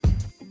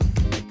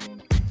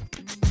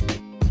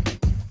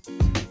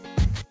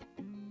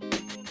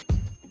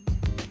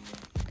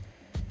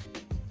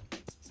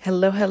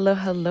Hello, hello,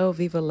 hello,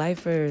 Viva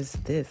Lifers.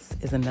 This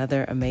is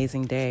another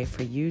amazing day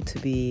for you to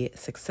be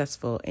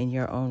successful in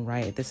your own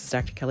right. This is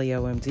Dr. Kelly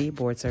OMD,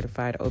 board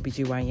certified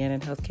OBGYN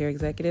and healthcare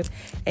executive,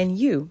 and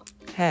you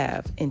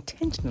have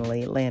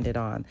intentionally landed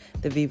on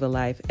the Viva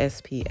Life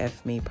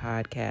SPF Me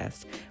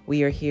podcast.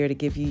 We are here to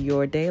give you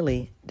your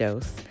daily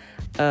dose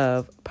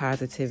of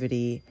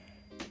positivity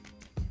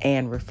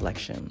and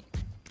reflection.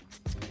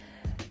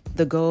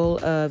 The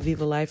goal of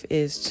Viva Life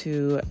is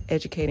to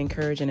educate,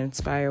 encourage, and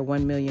inspire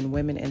 1 million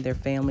women and their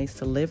families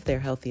to live their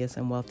healthiest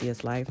and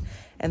wealthiest life.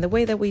 And the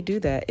way that we do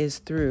that is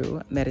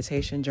through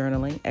meditation,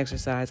 journaling,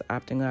 exercise,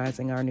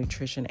 optimizing our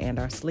nutrition and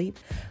our sleep,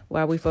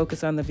 while we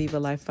focus on the Viva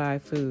Life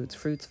 5 foods: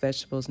 fruits,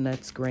 vegetables,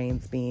 nuts,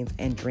 grains, beans,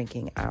 and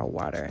drinking our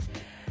water.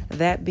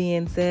 That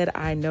being said,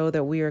 I know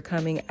that we are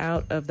coming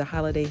out of the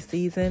holiday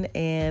season,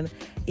 and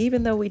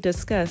even though we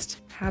discussed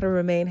how to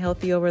remain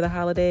healthy over the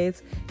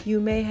holidays, you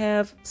may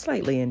have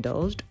slightly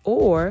indulged,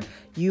 or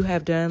you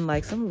have done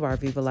like some of our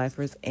Viva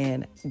Lifers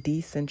and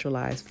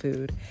decentralized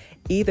food.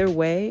 Either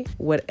way,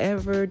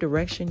 whatever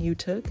direction you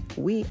took,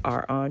 we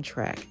are on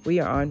track. We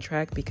are on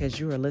track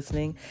because you are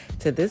listening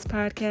to this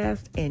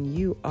podcast and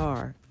you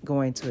are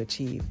going to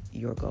achieve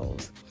your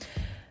goals.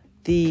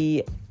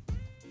 The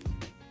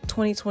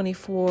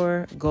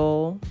 2024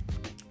 goal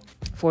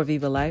for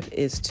Viva Life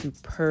is to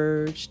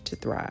purge to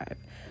thrive.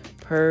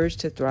 Purge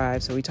to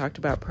thrive. So we talked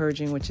about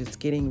purging, which is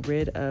getting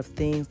rid of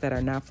things that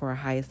are not for our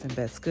highest and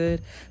best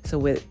good, so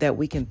that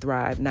we can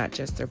thrive, not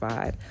just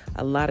survive.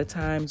 A lot of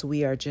times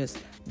we are just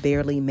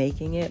barely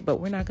making it, but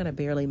we're not going to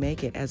barely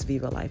make it as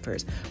Viva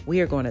Lifers.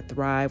 We are going to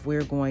thrive.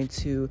 We're going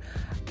to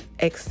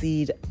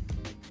exceed,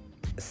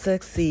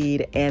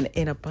 succeed, and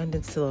in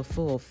abundance to the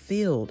full,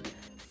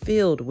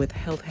 filled with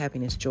health,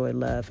 happiness, joy,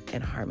 love,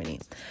 and harmony.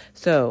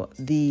 So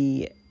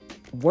the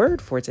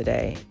word for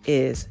today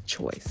is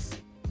choice.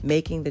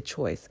 Making the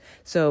choice.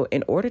 So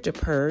in order to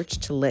purge,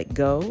 to let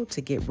go,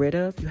 to get rid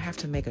of, you have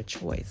to make a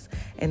choice.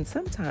 And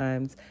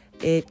sometimes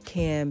it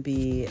can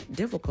be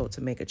difficult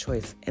to make a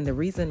choice. And the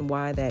reason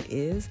why that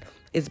is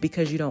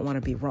because you don't want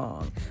to be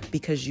wrong,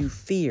 because you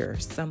fear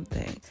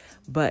something.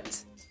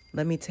 But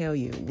let me tell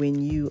you,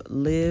 when you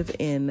live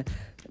in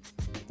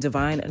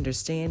divine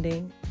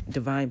understanding,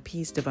 divine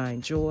peace,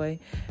 divine joy,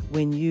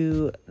 when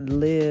you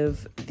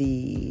live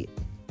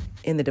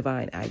in the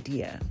divine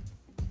idea,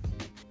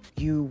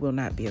 you will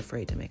not be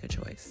afraid to make a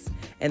choice.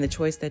 And the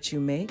choice that you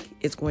make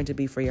is going to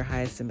be for your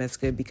highest and best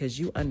good, because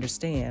you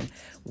understand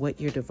what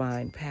your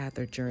divine path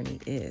or journey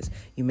is.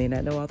 You may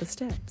not know all the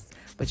steps,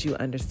 but you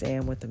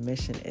understand what the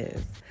mission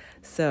is.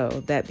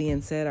 So that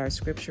being said, our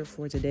scripture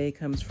for today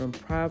comes from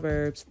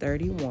Proverbs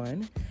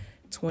 31,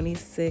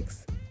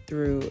 26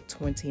 through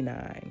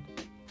 29.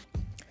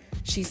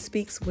 She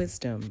speaks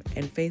wisdom,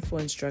 and faithful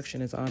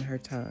instruction is on her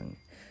tongue.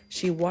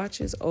 She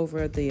watches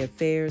over the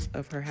affairs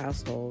of her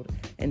household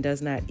and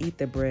does not eat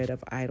the bread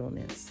of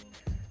idleness.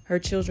 Her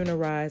children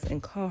arise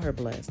and call her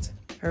blessed,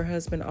 her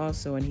husband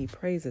also, and he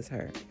praises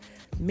her.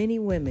 Many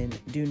women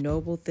do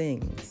noble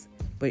things,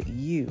 but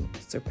you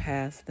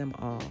surpass them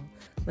all.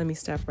 Let me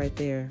stop right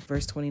there.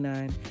 Verse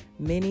 29.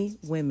 Many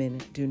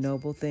women do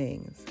noble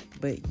things,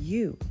 but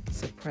you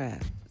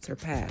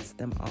surpass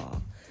them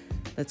all.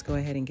 Let's go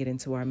ahead and get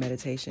into our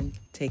meditation.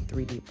 Take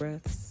 3 deep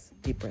breaths.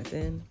 Deep breath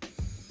in.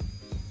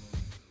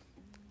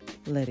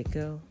 Let it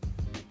go.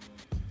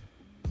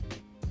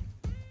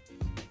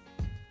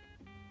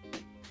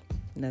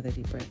 Another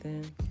deep breath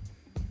in.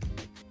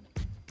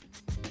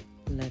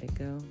 Let it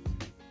go.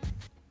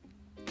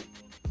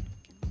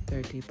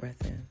 3rd deep breath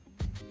in.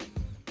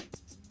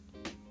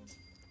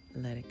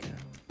 Let it go.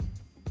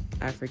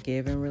 I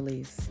forgive and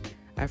release.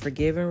 I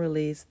forgive and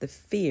release the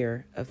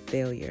fear of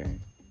failure,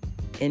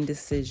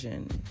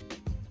 indecision,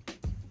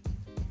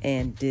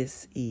 and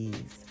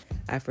dis-ease.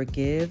 I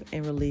forgive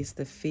and release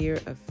the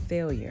fear of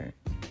failure,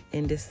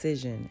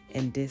 indecision,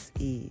 and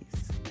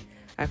dis-ease.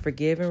 I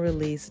forgive and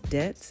release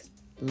debt,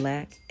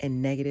 lack,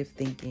 and negative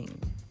thinking.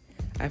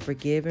 I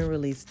forgive and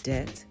release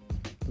debt,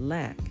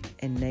 lack,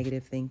 and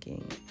negative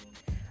thinking.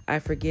 I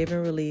forgive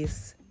and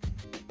release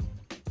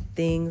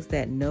things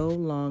that no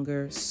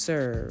longer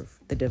serve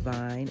the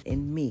divine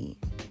in me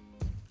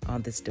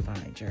on this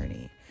divine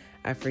journey.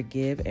 I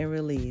forgive and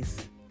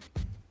release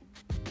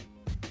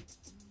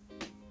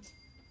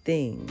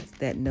things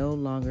that no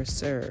longer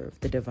serve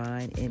the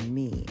divine in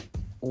me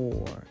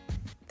or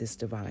this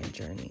divine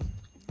journey.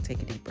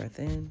 Take a deep breath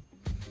in.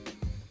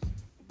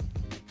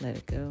 Let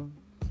it go.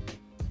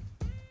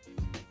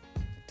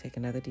 Take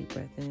another deep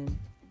breath in.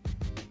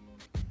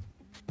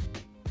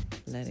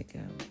 Let it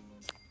go.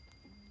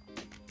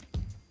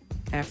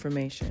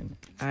 Affirmation.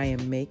 I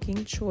am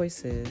making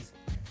choices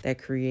that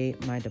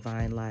create my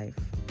divine life.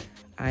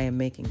 I am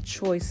making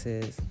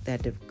choices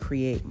that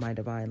create my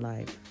divine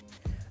life.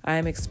 I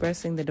am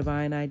expressing the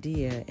divine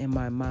idea in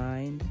my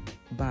mind,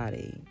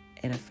 body,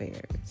 and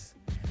affairs.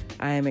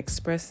 I am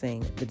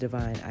expressing the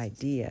divine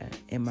idea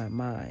in my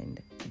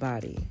mind,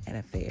 body, and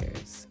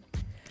affairs.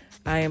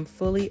 I am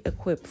fully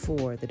equipped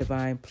for the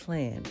divine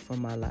plan for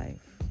my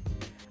life.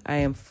 I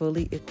am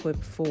fully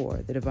equipped for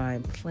the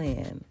divine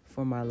plan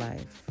for my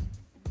life.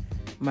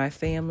 My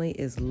family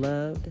is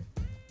loved,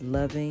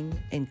 loving,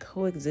 and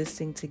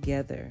coexisting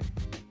together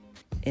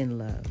in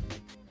love.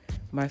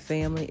 My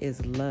family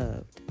is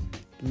loved,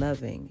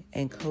 loving,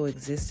 and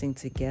coexisting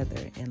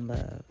together in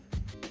love.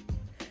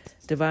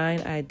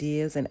 Divine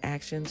ideas and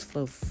actions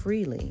flow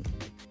freely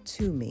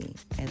to me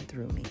and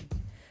through me.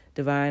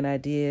 Divine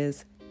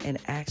ideas and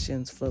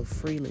actions flow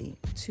freely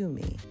to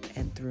me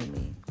and through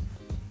me.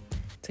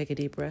 Take a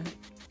deep breath.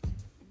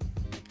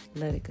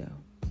 Let it go.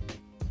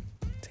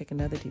 Take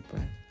another deep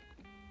breath.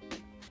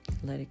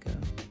 Let it go.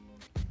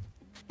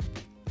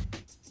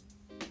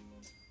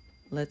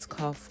 Let's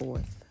call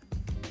forth.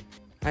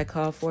 I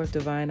call forth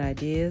divine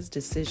ideas,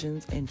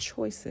 decisions, and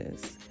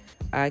choices.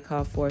 I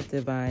call forth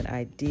divine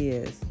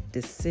ideas,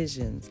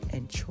 decisions,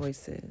 and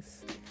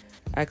choices.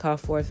 I call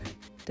forth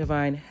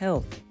divine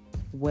health,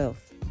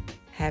 wealth,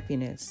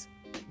 happiness,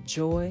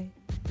 joy,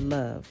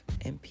 love,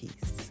 and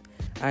peace.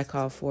 I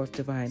call forth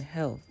divine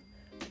health,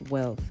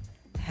 wealth,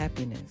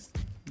 happiness,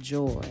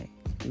 joy,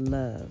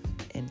 love,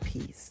 and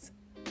peace.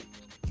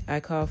 I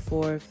call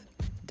forth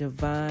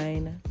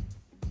divine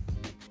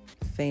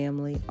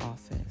family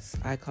office.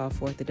 I call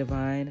forth the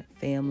divine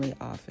family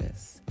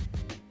office.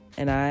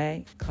 And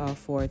I call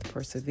forth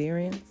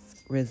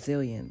perseverance,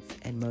 resilience,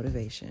 and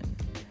motivation.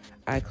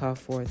 I call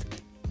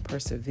forth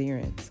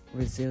perseverance,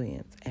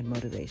 resilience, and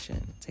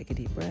motivation. Take a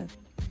deep breath.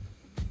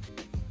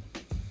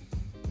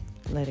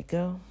 Let it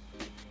go.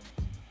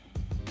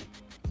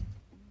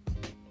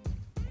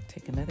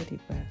 Take another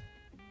deep breath.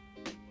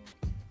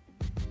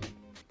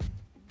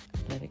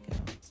 Let it go.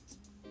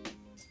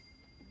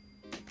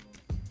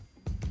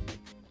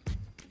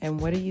 And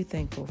what are you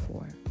thankful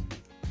for?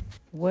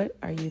 What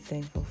are you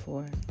thankful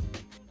for?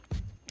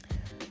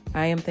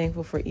 I am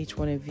thankful for each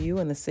one of you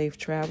and the safe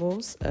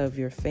travels of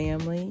your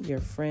family, your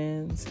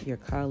friends, your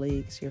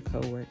colleagues, your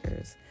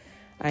coworkers.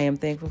 I am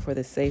thankful for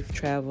the safe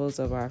travels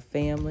of our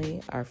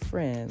family, our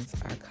friends,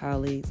 our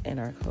colleagues, and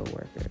our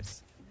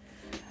coworkers.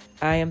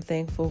 I am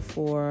thankful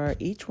for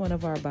each one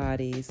of our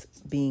bodies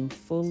being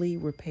fully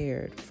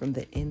repaired from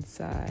the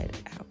inside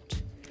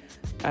out.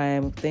 I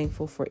am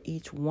thankful for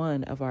each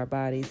one of our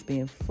bodies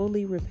being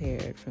fully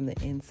repaired from the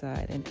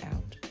inside and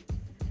out.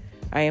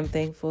 I am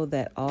thankful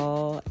that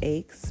all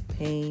aches,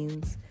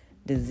 pains,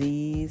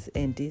 disease,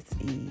 and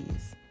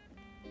dis-ease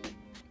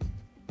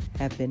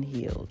have been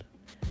healed.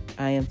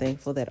 I am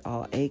thankful that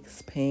all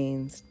aches,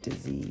 pains,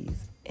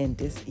 disease, and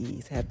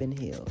dis-ease have been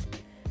healed.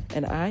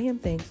 And I am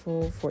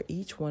thankful for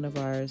each one of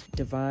our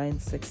divine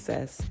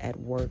success at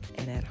work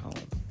and at home.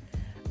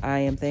 I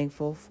am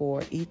thankful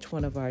for each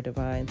one of our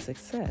divine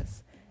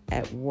success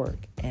at work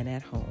and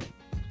at home.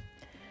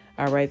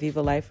 All right,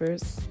 Viva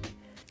Lifers,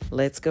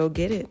 let's go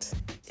get it.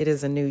 It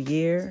is a new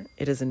year.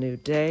 It is a new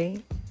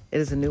day. It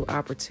is a new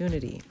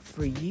opportunity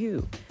for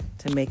you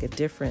to make a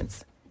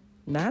difference,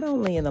 not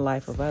only in the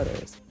life of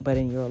others, but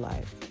in your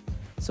life.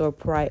 So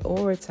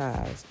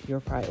prioritize your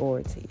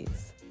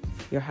priorities,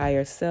 your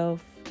higher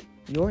self,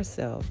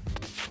 yourself,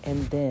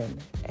 and then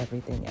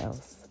everything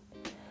else.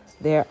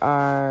 There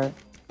are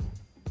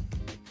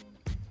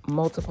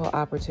multiple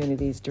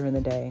opportunities during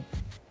the day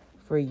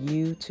for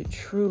you to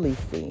truly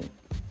see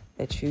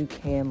that you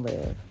can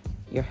live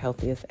your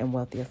healthiest and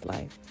wealthiest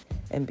life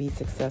and be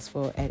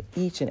successful at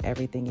each and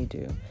everything you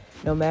do.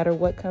 No matter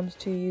what comes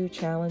to you,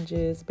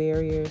 challenges,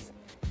 barriers,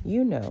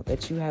 you know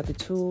that you have the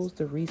tools,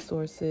 the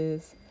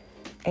resources,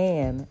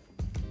 and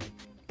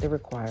the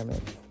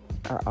requirements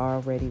are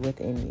already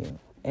within you.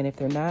 And if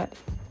they're not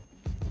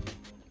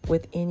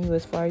within you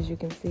as far as you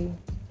can see,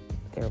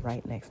 they're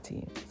right next to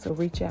you. So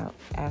reach out,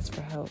 ask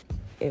for help.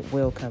 It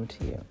will come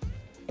to you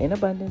in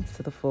abundance,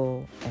 to the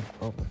full, and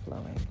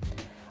overflowing.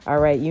 All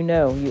right, you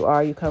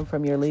come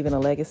from, you're leaving a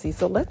legacy.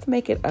 So let's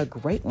make it a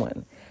great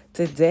one.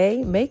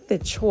 Today, make the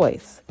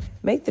choice.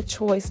 Make the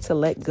choice to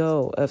let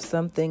go of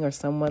something or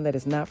someone that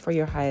is not for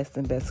your highest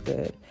and best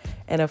good.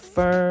 And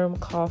affirm,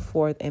 call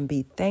forth, and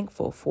be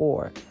thankful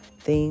for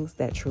things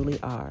that truly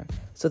are,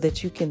 so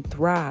that you can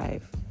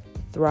thrive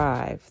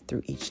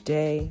through each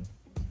day,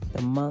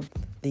 the month,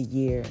 the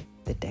year,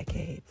 the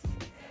decades.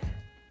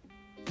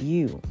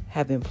 You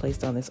have been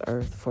placed on this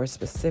earth for a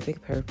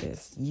specific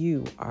purpose.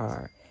 You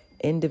are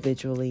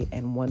individually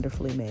and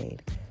wonderfully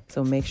made.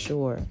 So make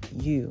sure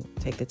you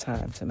take the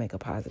time to make a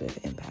positive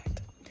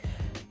impact.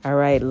 All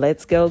right,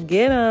 let's go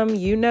get them.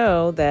 You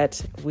know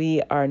that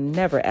we are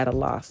never at a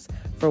loss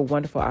for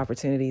wonderful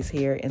opportunities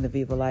here in the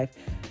Viva Life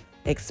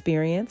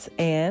experience,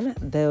 and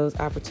those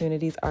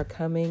opportunities are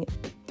coming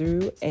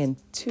through and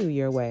to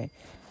your way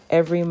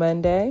every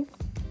Monday.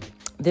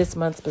 This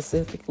month,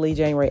 specifically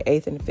January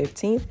 8th and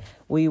 15th,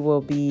 we will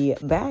be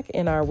back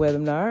in our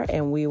webinar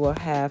and we will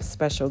have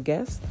special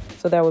guests.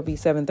 So that will be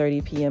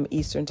 7:30 p.m.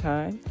 Eastern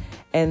Time.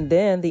 And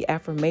then the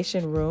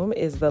affirmation room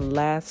is the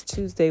last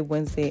Tuesday,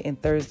 Wednesday, and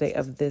Thursday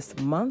of this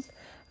month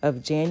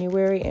of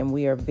January. And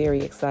we are very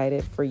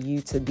excited for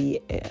you to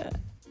be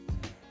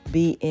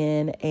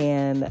in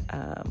and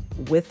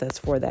with us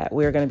for that.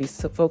 We're going to be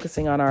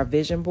focusing on our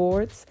vision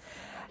boards,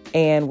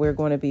 and we're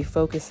going to be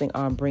focusing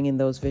on bringing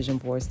those vision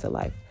boards to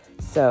life.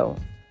 So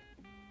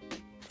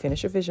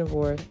finish your vision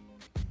board,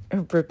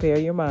 prepare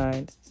your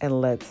mind,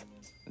 and let's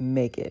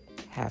make it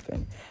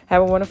happen.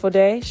 Have a wonderful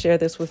day. Share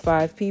this with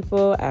 5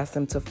 people. Ask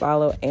them to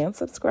follow and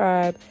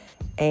subscribe.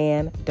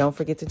 And don't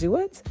forget to do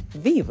what?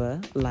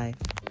 Viva life.